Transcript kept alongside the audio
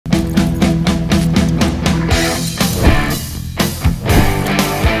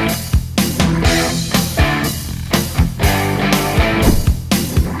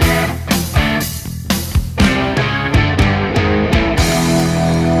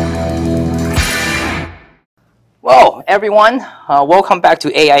everyone, welcome back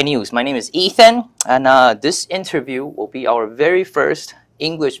to AI News. My name is Ethan, and this interview will be our very first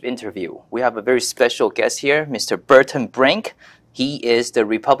English interview. We have a very special guest here, Mr. Burton Brink. He is the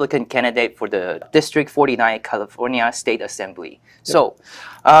Republican candidate for the District 49 California State Assembly. Yep. So,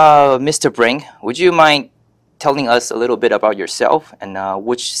 Mr. Brink, would you mind telling us a little bit about yourself and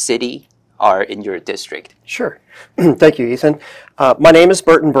which city are in your district? Sure. Thank you, Ethan. My name is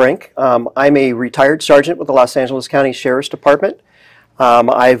Burton Brink. I'm a retired sergeant with the Los Angeles County Sheriff's Department.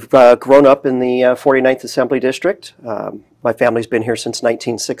 I've grown up in the 49th Assembly District. My family's been here since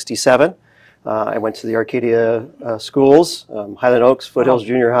 1967. I went to the Arcadia schools, Highland Oaks, Foothills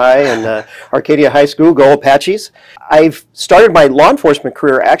Junior High, and Arcadia High School, Go Apaches. I've started my law enforcement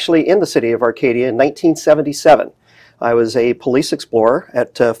career actually in the city of Arcadia in 1977. I was a police explorer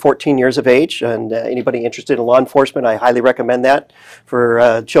at 14 years of age, and anybody interested in law enforcement, I highly recommend that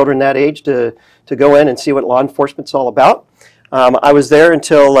for children that age to go in and see what law enforcement's all about. I was there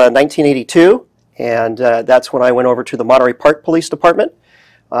until 1982, and that's when I went over to the Monterey Park Police Department,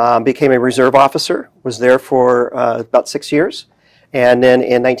 became a reserve officer, was there for about 6 years, and then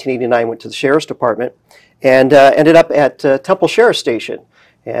in 1989 went to the Sheriff's Department, and ended up at Temple Sheriff Station,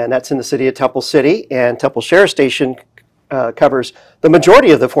 and that's in the city of Temple City, and Temple Sheriff Station covers the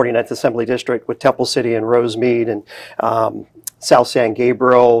majority of the 49th Assembly District with Temple City and Rosemead and South San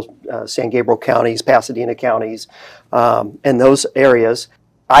Gabriel counties, Pasadena counties, and those areas.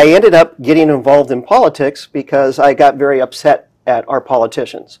 I ended up getting involved in politics because I got very upset at our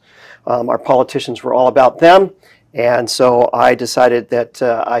politicians. Our politicians were all about them, and so I decided that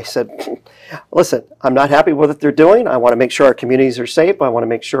I said, listen, I'm not happy with what they're doing. I want to make sure our communities are safe. I want to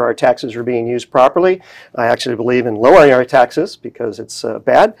make sure our taxes are being used properly. I actually believe in lowering our taxes because it's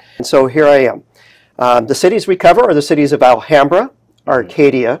bad. And so here I am. The cities we cover are the cities of Alhambra,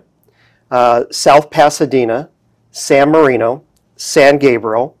 Arcadia, South Pasadena, San Marino, San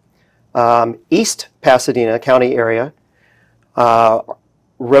Gabriel, East Pasadena County area,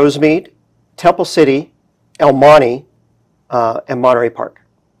 Rosemead, Temple City, El Monte, and Monterey Park.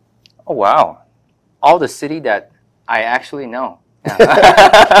 Oh, wow. All the city that I actually know.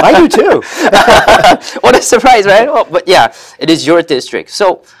 I do too. What a surprise, right? Well, but yeah, it is your district.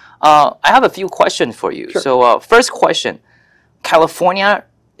 So I have a few questions for you. Sure. So first question, California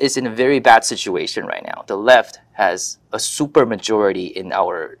is in a very bad situation right now. The left has a super majority in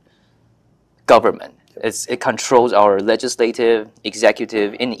our government. It controls our legislative,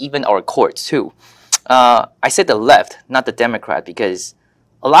 executive, and even our courts too. I said the left, not the Democrat, because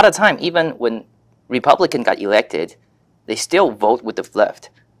a lot of time, even when Republican got elected, they still vote with the left.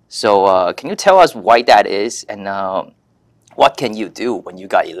 So can you tell us why that is, and what can you do when you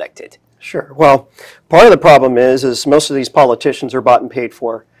got elected? Sure. Well, part of the problem is most of these politicians are bought and paid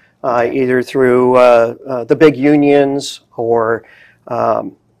for, either through the big unions or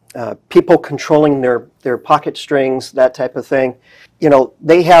people controlling their pocket strings, that type of thing. You know,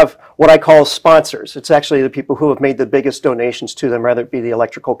 they have what I call sponsors. It's actually the people who have made the biggest donations to them, whether it be the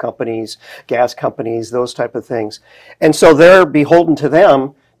electrical companies, gas companies, those type of things. And so they're beholden to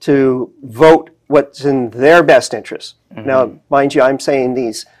them to vote what's in their best interest. Mm-hmm. Now, mind you, I'm saying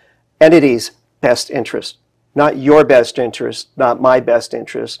these entities' best interest, not your best interest, not my best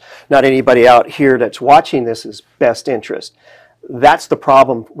interest, not anybody out here that's watching this best interest. That's the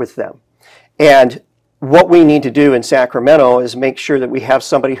problem with them. And what we need to do in Sacramento is make sure that we have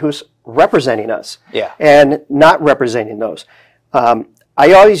somebody who's representing us, and not representing those. I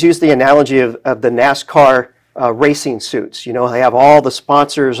always use the analogy of the NASCAR racing suits. You know, they have all the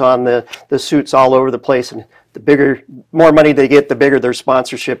sponsors on the suits all over the place, and the more money they get, the bigger their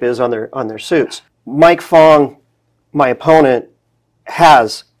sponsorship is on their suits. Mike Fong, my opponent,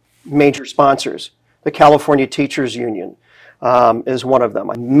 has major sponsors. The California Teachers Union is one of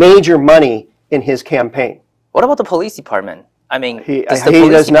them. Major money in his campaign. What about the police department? I mean, he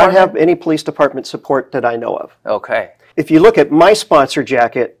does not have any police department support that I know of. Okay. If you look at my sponsor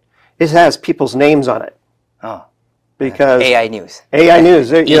jacket, it has people's names on it. Oh. Because AI News. AI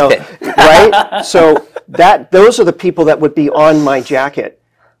News, you know, right? So those are the people that would be on my jacket,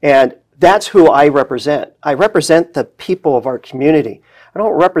 and that's who I represent. I represent the people of our community. I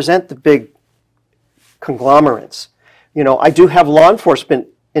don't represent the big conglomerates. You know, I do have law enforcement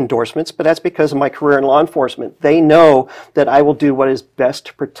endorsements, but that's because of my career in law enforcement. They know that I will do what is best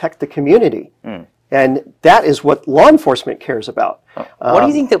to protect the community. Mm. And that is what law enforcement cares about. What do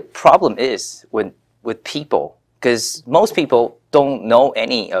you think the problem is with people? Because most people don't know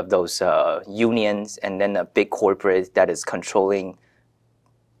any of those unions and then a big corporate that is controlling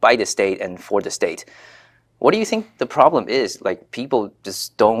by the state and for the state. What do you think the problem is? Like, people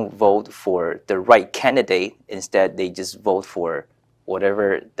just don't vote for the right candidate. Instead, they just vote for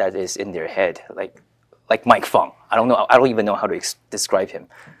whatever that is in their head. Like Mike Fung. I don't know. I don't even know how to describe him.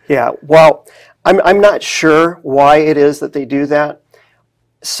 Yeah, well, I'm not sure why it is that they do that.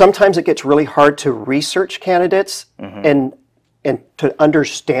 Sometimes it gets really hard to research candidates and to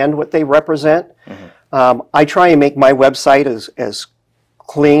understand what they represent. I try and make my website as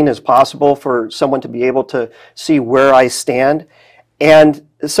clean as possible for someone to be able to see where I stand. And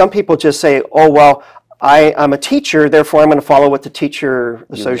some people just say, oh, well, I'm a teacher, therefore I'm going to follow what the teacher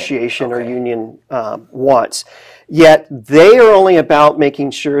association or union wants. Yet they are only about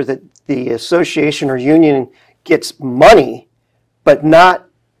making sure that the association or union gets money, but not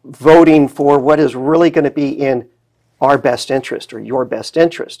voting for what is really going to be in our best interest or your best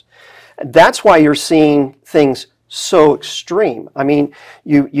interest. That's why you're seeing things so extreme. I mean,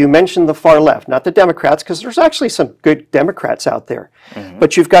 you mentioned the far left, not the Democrats, because there's actually some good Democrats out there.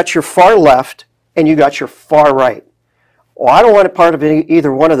 But you've got your far left and you got your far right. Well, I don't want a part of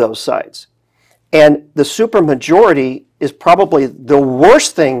either one of those sides. And the supermajority is probably the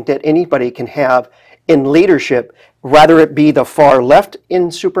worst thing that anybody can have in leadership, whether it be the far left in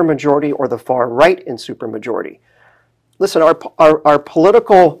supermajority or the far right in supermajority. Listen, our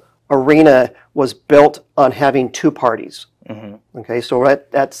political arena was built on having two parties. Okay, so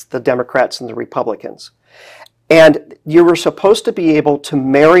that's the Democrats and the Republicans. And you were supposed to be able to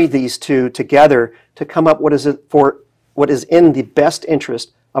marry these two together to come up what is in the best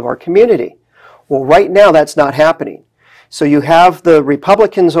interest of our community. Well, right now that's not happening. So you have the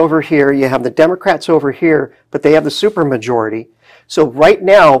Republicans over here, you have the Democrats over here, but they have the supermajority. So right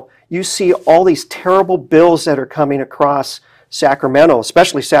now you see all these terrible bills that are coming across Sacramento,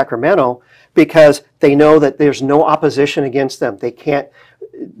 especially Sacramento, because they know that there's no opposition against them. They can't,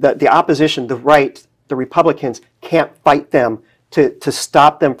 the opposition, the right, the Republicans can't fight them to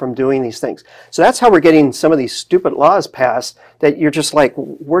stop them from doing these things. So that's how we're getting some of these stupid laws passed that you're just like,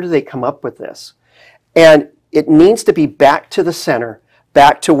 where do they come up with this? And it needs to be back to the center,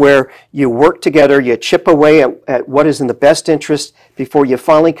 back to where you work together, you chip away at what is in the best interest before you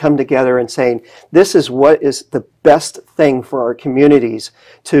finally come together and saying, this is what is the best thing for our communities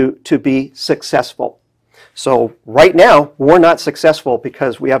to be successful. So right now, we're not successful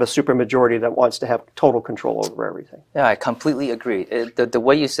because we have a supermajority that wants to have total control over everything. Yeah, I completely agree. The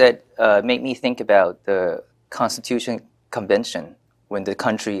way you said made me think about the Constitution Convention when the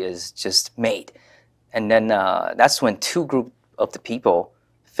country is just made. And then that's when two groups of the people,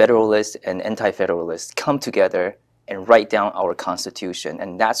 Federalists and Anti-Federalists, come together and write down our Constitution.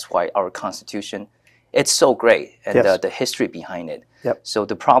 And that's why our Constitution, it's so great, and Yes. the history behind it. Yep. So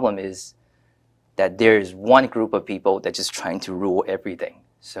the problem is that there is one group of people that's just trying to rule everything.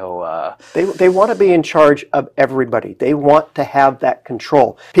 So They want to be in charge of everybody. They want to have that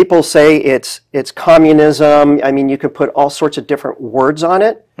control. People say it's communism. I mean, you could put all sorts of different words on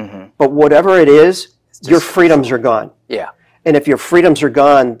it, but whatever it is, your freedoms are gone. yeah. And if your freedoms are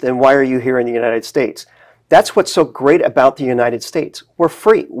gone, then why are you here in the United States? That's what's so great about the United States. We're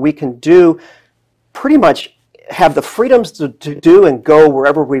free. We can do pretty much have the freedoms to do and go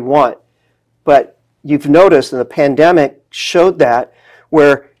wherever we want. But you've noticed, and the pandemic showed that,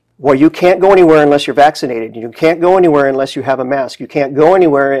 where, well, you can't go anywhere unless you're vaccinated. You can't go anywhere unless you have a mask. You can't go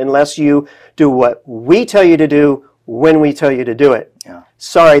anywhere unless you do what we tell you to do when we tell you to do it. Yeah.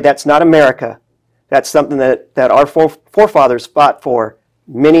 Sorry, that's not America. That's something that our forefathers fought for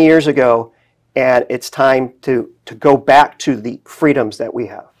many years ago, and it's time to go back to the freedoms that we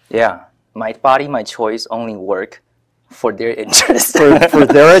have. Yeah. My body, my choice only work for their interest. for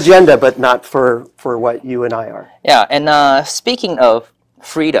their agenda, but not for what you and I are. Yeah, and speaking of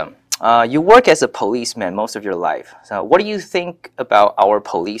freedom, you work as a policeman most of your life. So what do you think about our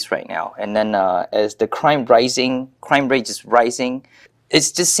police right now? And then as the crime rate is rising, it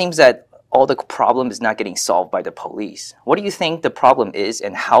just seems that all the problem is not getting solved by the police. What do you think the problem is,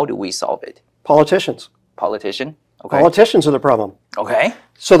 and how do we solve it? Politicians. Politician? Okay. Politicians are the problem. Okay.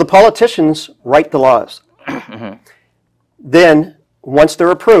 So the politicians write the laws. Then, once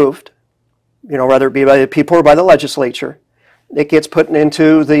they're approved, whether it be by the people or by the legislature, it gets put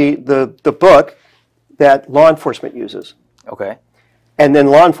into the book that law enforcement uses. Okay. And then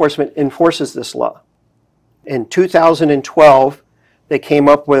law enforcement enforces this law. In 2012, they came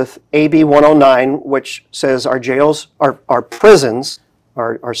up with AB 109, which says our jails, our prisons,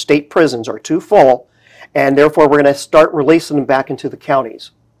 our state prisons are too full, and therefore we're going to start releasing them back into the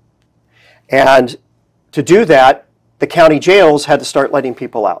counties. And to do that, the county jails had to start letting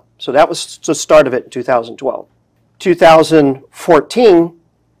people out. So that was the start of it in 2012. 2014,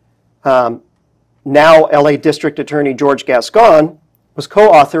 now LA District Attorney George Gascon was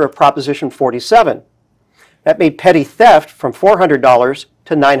co-author of Proposition 47. That made petty theft from $400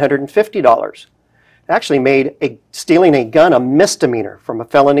 to $950. It actually made stealing a gun a misdemeanor, from a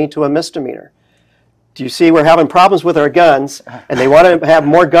felony to a misdemeanor. Do you see we're having problems with our guns, and they want to have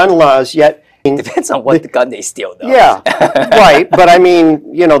more gun laws, yet... Depends on what the gun they steal, though. Yeah, right. But I mean,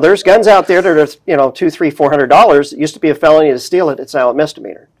 you know, there's guns out there that are, you know, $200, $300, $400. It used to be a felony to steal it. It's now a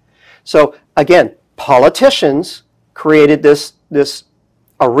misdemeanor. So again, politicians created this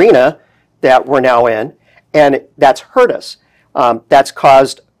arena that we're now in, and that's hurt us. That's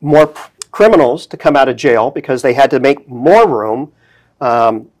caused more criminals to come out of jail because they had to make more room.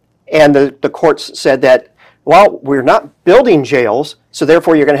 And the courts said that, well, we're not building jails, so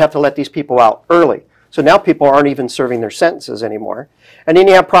therefore you're going to have to let these people out early. So now people aren't even serving their sentences anymore. And then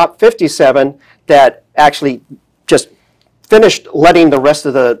you have Prop 57 that actually just finished letting the rest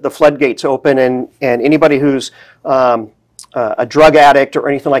of the floodgates open, and anybody who's a drug addict or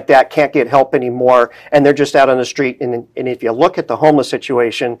anything like that can't get help anymore, and they're just out on the street. And if you look at the homeless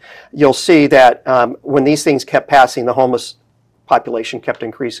situation, you'll see that when these things kept passing, the homeless population kept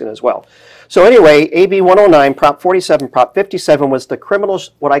increasing as well. So anyway, AB 109, Prop 47, Prop 57 was the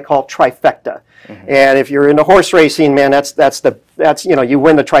criminals, what I call trifecta. Mm-hmm. And if you're into horse racing, man, that's you know, you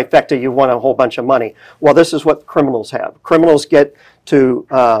win the trifecta, you won a whole bunch of money. Well, this is what criminals have. Criminals get to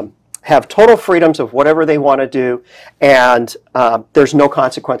have total freedoms of whatever they want to do, and there's no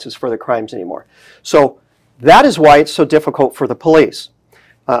consequences for the crimes anymore. So that is why it's so difficult for the police.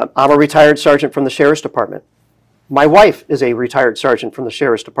 I'm a retired sergeant from the Sheriff's Department. My wife is a retired sergeant from the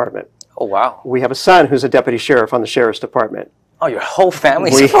Sheriff's Department. Oh, wow. We have a son who's a deputy sheriff on the Sheriff's Department. Oh, your whole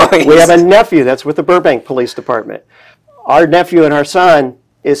family's We have a nephew that's with the Burbank Police Department. Our nephew and our son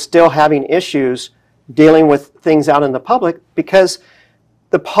is still having issues dealing with things out in the public because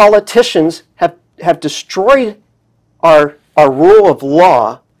the politicians have destroyed our rule of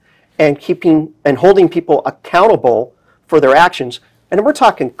law and holding people accountable for their actions. And we're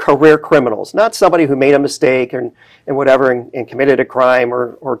talking career criminals, not somebody who made a mistake and whatever and committed a crime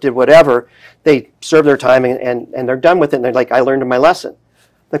or did whatever. They serve their time and they're done with it. And they're like, I learned my lesson.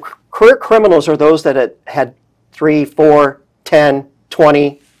 The career criminals are those that had 3, 4, 10,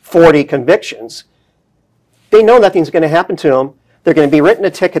 20, 40 convictions. They know nothing's going to happen to them. They're going to be written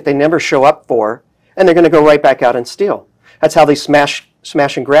a ticket they never show up for, and they're going to go right back out and steal. That's how these smash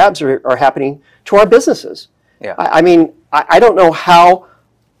and grabs are happening to our businesses. Yeah. I mean, I don't know how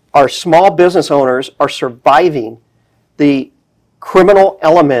our small business owners are surviving the criminal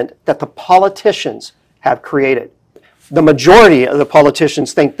element that the politicians have created. The majority of the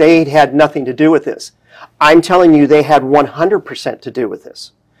politicians think they had nothing to do with this. I'm telling you, they had 100% to do with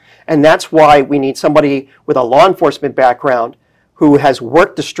this. And that's why we need somebody with a law enforcement background who has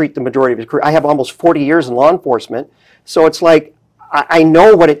worked the street the majority of his career. I have almost 40 years in law enforcement, so it's like I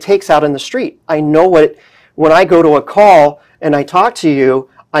know what it takes out in the street. I know when I go to a call and I talk to you,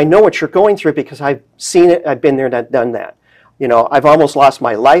 I know what you're going through because I've seen it, I've been there and done that. You know, I've almost lost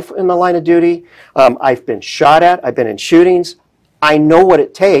my life in the line of duty. I've been shot at, I've been in shootings. I know what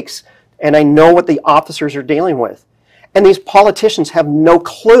it takes, and I know what the officers are dealing with. And these politicians have no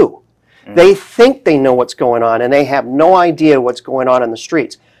clue. They think they know what's going on, and they have no idea what's going on in the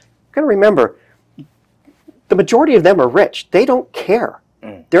streets. You've got to remember, the majority of them are rich. They don't care.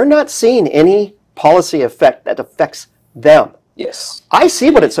 They're not seeing any policy effect that affects them. Yes. I see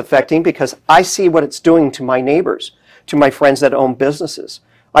what it's affecting because I see what it's doing to my neighbors, to my friends that own businesses.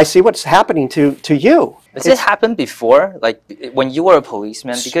 I see what's happening to you. Does it happen before, like when you were a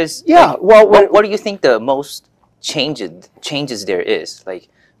policeman? Because yeah, like, well, what do you think the most changes there is? Like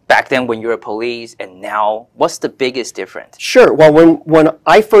back then when you were police and now, what's the biggest difference? Sure. Well, when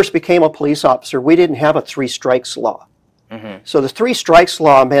I first became a police officer, we didn't have a 3 strikes law. So the 3 strikes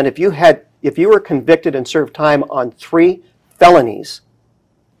law, man, if you were convicted and served time on 3 felonies,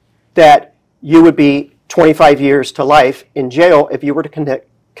 that you would be 25 years to life in jail if you were to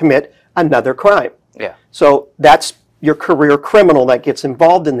commit another crime. Yeah. So that's your career criminal that gets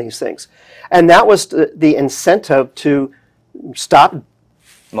involved in these things. And that was the incentive to stop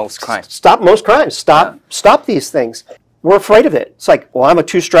most crimes. Stop these things. We're afraid of it. It's like, well, I'm a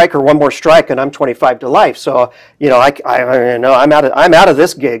 2-strike or 1 more strike, and I'm 25 to life. So, you know, I'm out of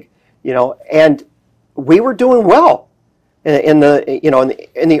this gig. You know, and we were doing well in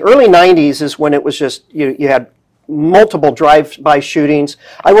the early 90s is when it was just you had multiple drive-by shootings.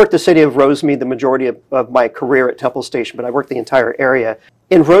 I worked the city of Rosemead the majority of my career at Temple Station, but I worked the entire area.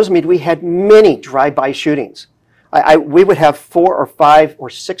 In Rosemead, we had many drive-by shootings. We would have 4 or 5 or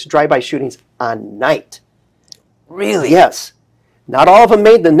 6 drive-by shootings a night. Really? Yes. Not all of them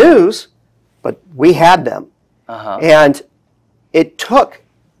made the news, but we had them. And it took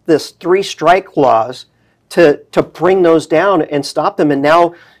this 3-strike laws to bring those down and stop them. And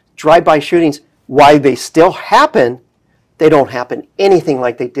now drive-by shootings, while they still happen, they don't happen anything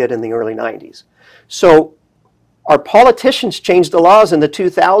like they did in the early 90s. So our politicians changed the laws in the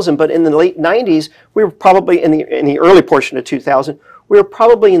 2000s, but in the late 90s, we were probably in the early portion of 2000, we were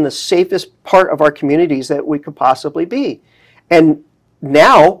probably in the safest part of our communities that we could possibly be. And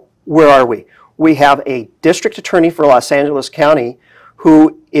now, where are we? We have a district attorney for Los Angeles County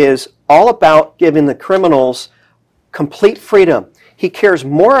who is all about giving the criminals complete freedom. He cares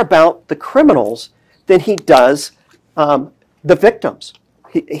more about the criminals than he does the victims.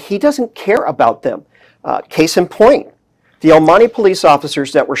 He doesn't care about them. Case in point, the El Monte police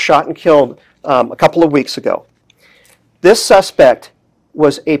officers that were shot and killed a couple of weeks ago. This suspect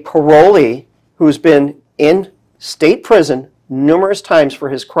was a parolee who's been in state prison numerous times for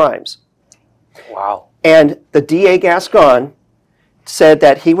his crimes. Wow. And the DA Gascon said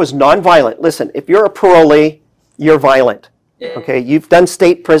that he was nonviolent. Listen, if you're a parolee, you're violent. Okay, you've done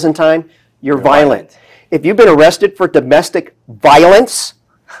state prison time, you're violent. If you've been arrested for domestic violence,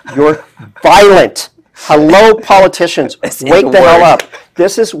 you're violent. Hello, politicians, wake the hell up.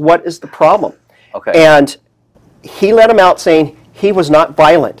 This is what is the problem. Okay. And he let him out saying he was not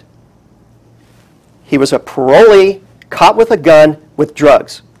violent. He was a parolee caught with a gun with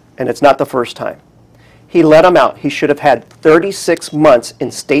drugs, and it's not the first time. He let him out. He should have had 36 months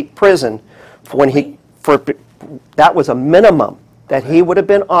in state prison that was a minimum that he would have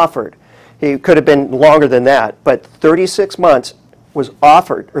been offered. He could have been longer than that, but 36 months was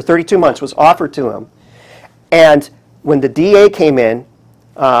offered, or 32 months was offered to him. And when the DA came in,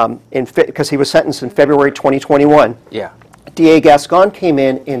 because he was sentenced in February 2021, DA Gascon came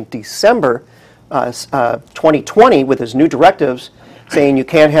in December 2020 with his new directives saying you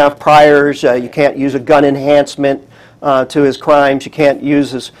can't have priors, you can't use a gun enhancement to his crimes, you can't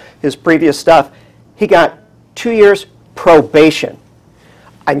use his previous stuff. He got 2 years probation.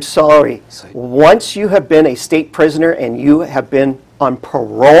 I'm sorry, once you have been a state prisoner and you have been on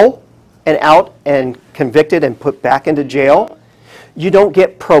parole and out and convicted and put back into jail, you don't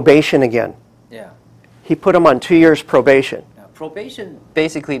get probation again. He put him on 2 years probation. Probation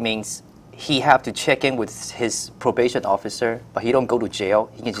basically means he have to check in with his probation officer, but he don't go to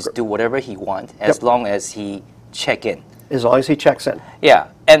jail. He can just do whatever he wants as long as he check in. As long as he checks in. Yeah,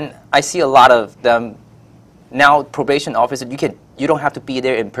 and I see a lot of them now. Probation officer, you don't have to be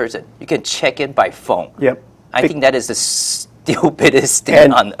there in person. You can check in by phone. I think that is the stupidest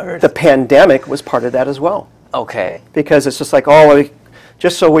thing on earth. The pandemic was part of that as well. Okay. Because it's just like,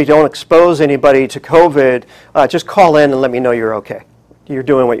 just so we don't expose anybody to COVID, just call in and let me know you're okay. You're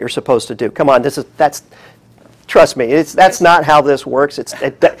doing what you're supposed to do. Come on, trust me, that's not how this works. It's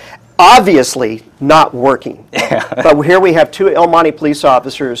obviously not working. But here we have 2 El Monte police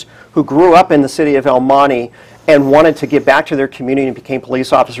officers who grew up in the city of El Monte and wanted to get back to their community and became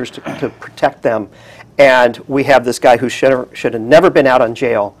police officers to protect them. And we have this guy who should have never been out on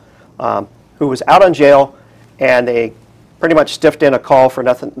jail, who was out on jail, and they pretty much stiffed in a call for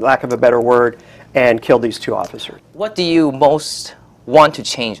nothing, lack of a better word, and killed these 2 officers. What do you most want to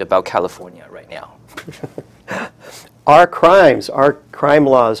change about California right now? Our crimes, our crime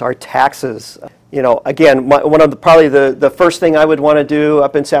laws, our taxes. You know, again, one of probably the first thing I would want to do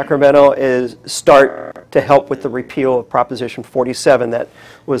up in Sacramento is start to help with the repeal of Proposition 47. That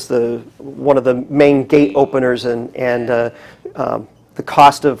was one of the main gate openers and the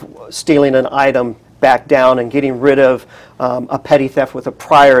cost of stealing an item back down and getting rid of a petty theft with a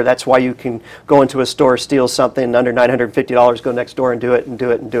prior. That's why you can go into a store, steal something under $950, go next door and do it and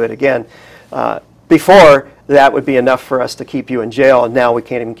do it and do it again. Before, that would be enough for us to keep you in jail, and now we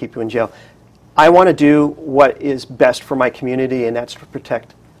can't even keep you in jail. I want to do what is best for my community, and that's to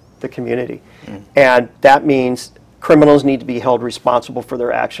protect the community. And that means criminals need to be held responsible for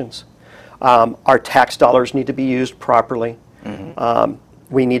their actions. Our tax dollars need to be used properly.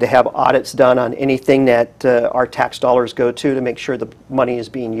 We need to have audits done on anything that our tax dollars go to make sure the money is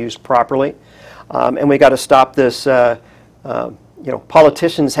being used properly. And we got to stop this,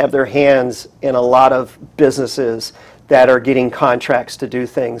 politicians have their hands in a lot of businesses that are getting contracts to do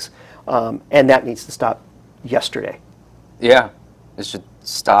things, and that needs to stop yesterday. Yeah, it should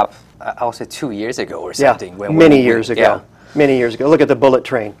stop, I'll say 2 years ago or something. Yeah, many years ago. Many years ago. Look at the bullet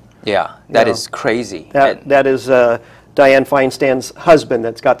train. Yeah, that is crazy. That is Dianne Feinstein's husband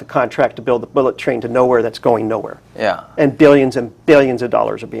that's got the contract to build the bullet train to nowhere that's going nowhere. Yeah. And billions of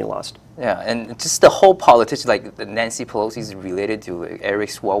dollars are being lost. Yeah, and just the whole politician, like Nancy Pelosi is related to Eric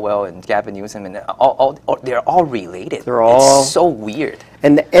Swalwell and Gavin Newsom, and they're all related. They're all... It's so weird.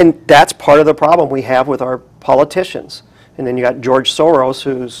 And that's part of the problem we have with our politicians. And then you got George Soros,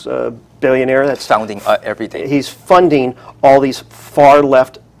 who's a billionaire that's Founding everything. He's funding all these far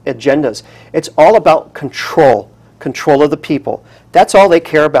left agendas. It's all about control of the people. That's all they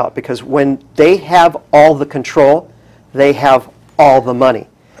care about, because when they have all the control, they have all the money.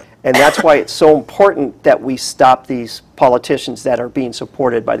 And that's why it's so important that we stop these politicians that are being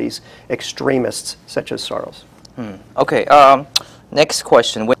supported by these extremists such as Soros. Okay, next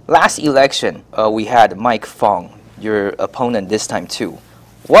question. Last election, we had Mike Fong, your opponent this time too.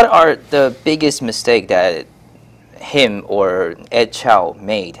 What are the biggest mistake that him or Ed Chow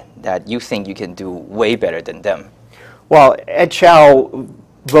made that you think you can do way better than them? Well, Ed Chow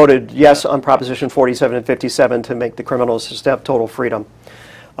voted yes on Proposition 47 and 57 to make the criminals just have total freedom.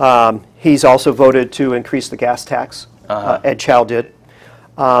 He's also voted to increase the gas tax. Ed Chow did.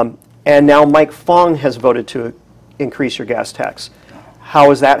 And now Mike Fong has voted to increase your gas tax. How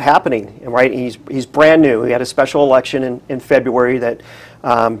is that happening? Right? He's brand new. He had a special election in February that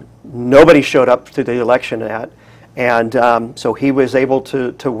nobody showed up to the election at. And so he was able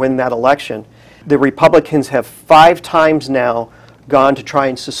to win that election. The Republicans have 5 times now gone to try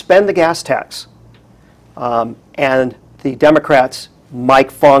and suspend the gas tax. And the Democrats,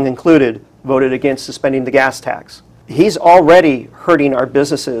 Mike Fong included, voted against suspending the gas tax. He's already hurting our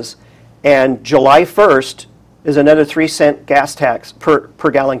businesses, and July 1st is another 3-cent gas tax, per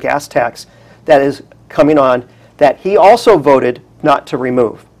gallon gas tax, that is coming on, that he also voted not to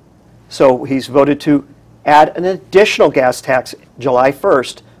remove. So he's voted to add an additional gas tax July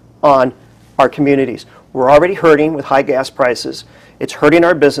 1st on our communities. We're already hurting with high gas prices. It's hurting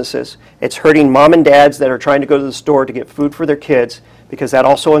our businesses. It's hurting mom and dads that are trying to go to the store to get food for their kids, because that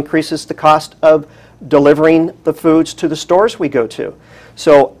also increases the cost of delivering the foods to the stores we go to.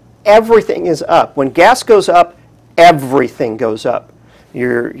 So everything is up. When gas goes up, everything goes up.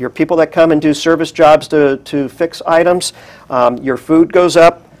 Your people that come and do service jobs to fix items, your food goes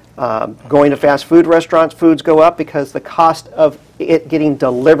up. Going to fast food restaurants, foods go up because the cost of it getting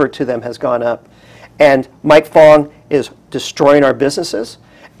delivered to them has gone up. And Mike Fong is destroying our businesses,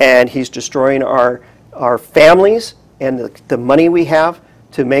 and he's destroying our families and the money we have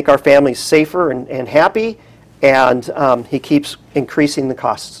to make our families safer and happy, and he keeps increasing the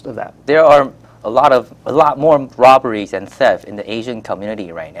costs of that. There are a lot more robberies and theft in the Asian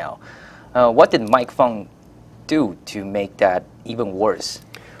community right now. What did Mike Fong do to make that even worse?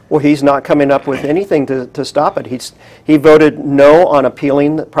 Well, he's not coming up with anything to stop it. He voted no on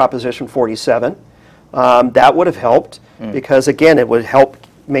appealing Proposition 47. That would have helped because, again, it would help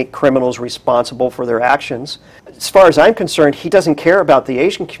make criminals responsible for their actions. As far as I'm concerned, he doesn't care about the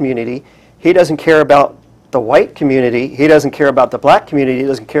Asian community. He doesn't care about the white community. He doesn't care about the black community. He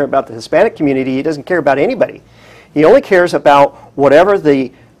doesn't care about the Hispanic community. He doesn't care about anybody. He only cares about whatever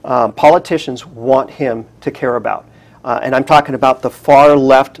the politicians want him to care about. And I'm talking about the far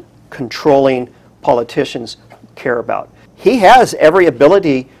left controlling politicians care about. He has every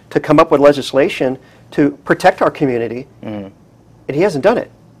ability to come up with legislation to protect our community, and he hasn't done it.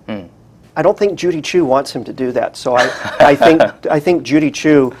 I don't think Judy Chu wants him to do that. So I think Judy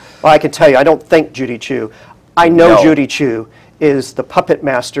Chu, well, I can tell you, I don't think Judy Chu. I know no. Judy Chu is the puppet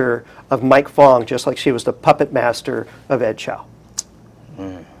master of Mike Fong, just like she was the puppet master of Ed Chow.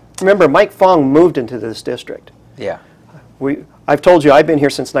 Remember, Mike Fong moved into this district. Yeah. I've told you, I've been here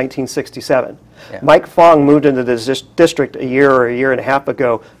since 1967. Yeah. Mike Fong moved into this district a year and a half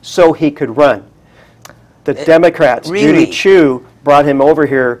ago so he could run. The Democrats, really? Judy Chu, brought him over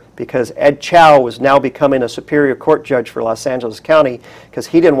here because Ed Chow was now becoming a Superior Court judge for Los Angeles County because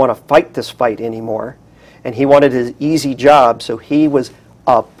he didn't want to fight this fight anymore. And he wanted his easy job, so he was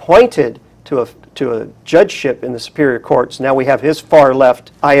appointed to a judgeship in the Superior Courts. Now we have his far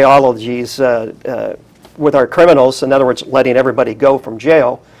left ideologies with our criminals, in other words, letting everybody go from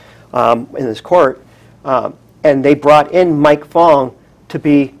jail in this court. And they brought in Mike Fong to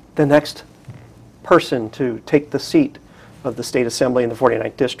be the next person to take the seat of the State Assembly in the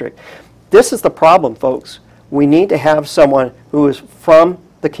 49th District. This is the problem, folks. We need to have someone who is from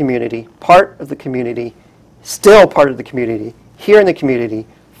the community, part of the community, still part of the community, here in the community,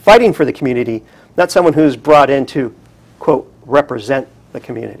 fighting for the community, not someone who's brought in to, quote, represent the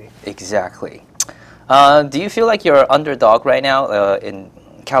community. Exactly. Do you feel like you're an underdog right now in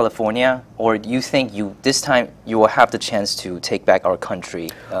California, or do you think this time you will have the chance to take back our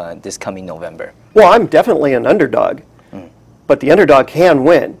country this coming November? Well, I'm definitely an underdog but the underdog can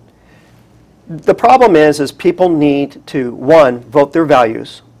win. The problem is people need to, one, vote their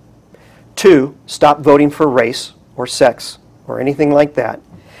values, two, stop voting for race or sex or anything like that,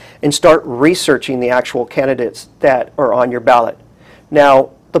 and start researching the actual candidates that are on your ballot.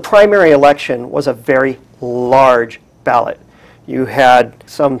 Now, the primary election was a very large ballot. You had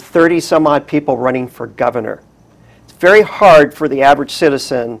some 30 some odd people running for governor. It's very hard for the average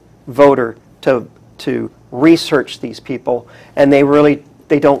citizen voter to research these people, and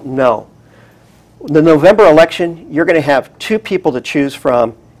they don't know. The November election, you're going to have 2 people to choose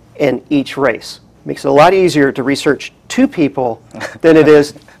from in each race. Makes it a lot easier to research 2 people than it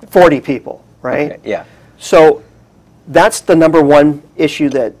is 40 people, right? Okay, yeah. So that's the number one issue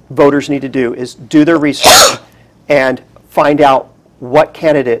that voters need to do, is do their research and find out what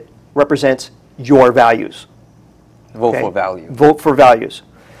candidate represents your values. Vote for value. Vote for values.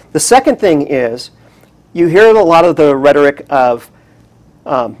 The second thing is, you hear a lot of the rhetoric of,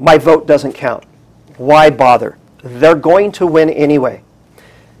 my vote doesn't count. Why bother? They're going to win anyway.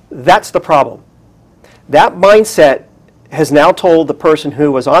 That's the problem. That mindset has now told the person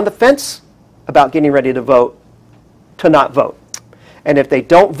who was on the fence about getting ready to vote to not vote. And if they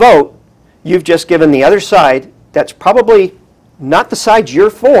don't vote, you've just given the other side, that's probably not the side you're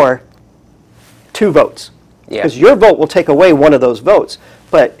for, 2 votes. Yeah. Because your vote will take away one of those votes.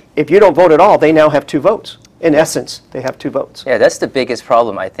 But if you don't vote at all, they now have 2 votes. In essence, they have 2 votes. Yeah, that's the biggest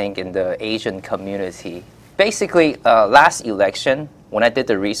problem, I think, in the Asian community. Basically, last election, when I did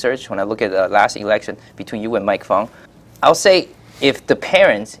the research, when I look at the last election between you and Mike Fong, I'll say if the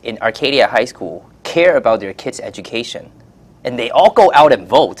parents in Arcadia High School care about their kids' education and they all go out and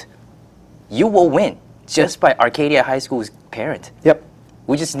vote, you will win just by Arcadia High School's parent. Yep.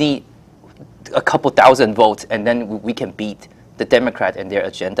 We just need a couple thousand votes and then we can beat the Democrat and their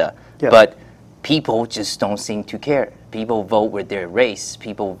agenda. Yep. But people just don't seem to care. People vote with their race.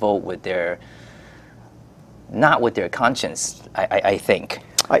 People vote with their, not with their conscience, I think.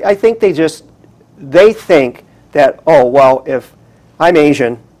 I think they think that, oh, well, if I'm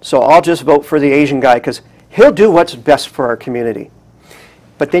Asian, so I'll just vote for the Asian guy because he'll do what's best for our community.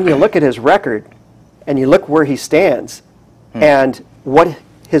 But then you look at his record and you look where he stands and what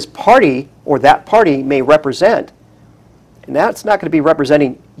his party or that party may represent, and that's not going to be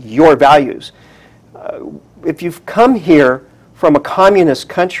representing your values. If you've come here from a communist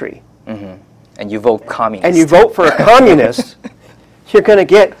country, and you vote communist, and you vote for a communist, you're going to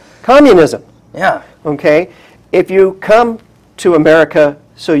get communism. yeah, Okay? If you come to America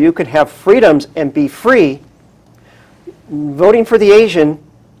so you could have freedoms and be free, voting for the Asian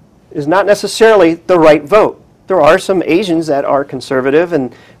is not necessarily the right vote. There are some Asians that are conservative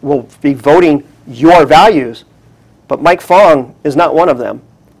and will be voting your values, but Mike Fong is not one of them.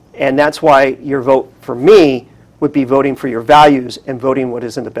 And that's why your vote for me would be voting for your values and voting what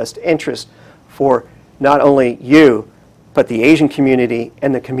is in the best interest for not only you, but the Asian community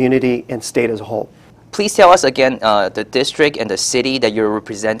and the community and state as a whole. Please tell us again the district and the city that you're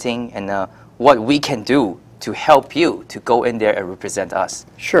representing and what we can do to help you to go in there and represent us.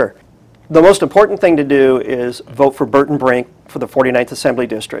 Sure. The most important thing to do is vote for Burton Brink for the 49th Assembly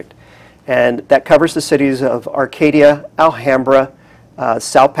District. And that covers the cities of Arcadia, Alhambra,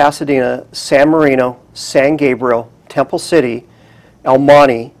 South Pasadena, San Marino, San Gabriel, Temple City, El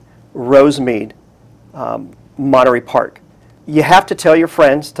Monte, Rosemead, Monterey Park. You have to tell your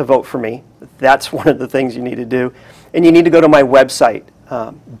friends to vote for me. That's one of the things you need to do. And you need to go to my website,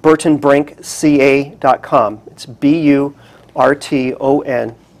 burtonbrinkca.com. It's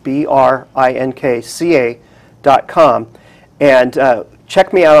burtonbrinkca.com. And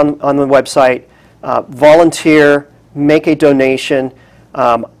check me out on the website, volunteer, make a donation.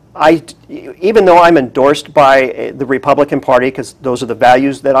 Even though I'm endorsed by the Republican Party, because those are the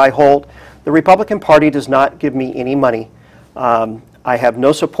values that I hold, the Republican Party does not give me any money. I have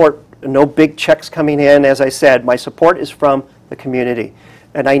no support, no big checks coming in. As I said, my support is from the community,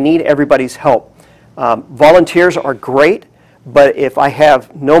 and I need everybody's help. Volunteers are great, but if I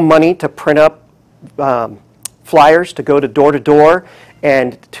have no money to print up flyers to go to door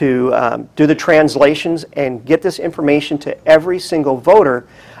and to do the translations and get this information to every single voter,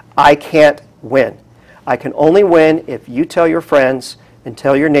 I can't win. I can only win if you tell your friends and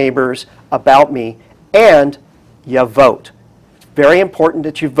tell your neighbors about me and you vote. It's very important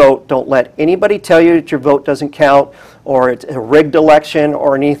that you vote. Don't let anybody tell you that your vote doesn't count or it's a rigged election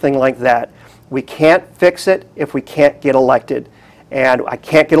or anything like that. We can't fix it if we can't get elected. And I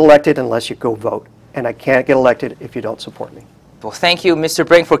can't get elected unless you go vote. And I can't get elected if you don't support me. Well, thank you, Mr.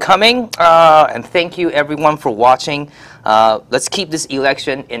 Brink, for coming, and thank you, everyone, for watching. Let's keep this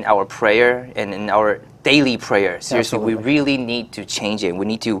election in our prayer and in our daily prayer. Seriously, we Absolutely. really need to change it. We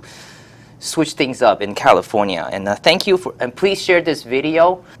need to switch things up in California. And thank you for, and please share this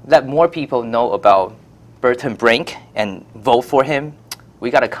video. Let more people know about Burton Brink and vote for him. We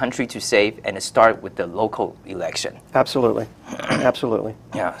got a country to save, and it start with the local election. Absolutely. Absolutely.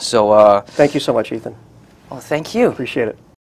 Yeah. So, Thank you so much, Ethan. well, thank you. Appreciate it.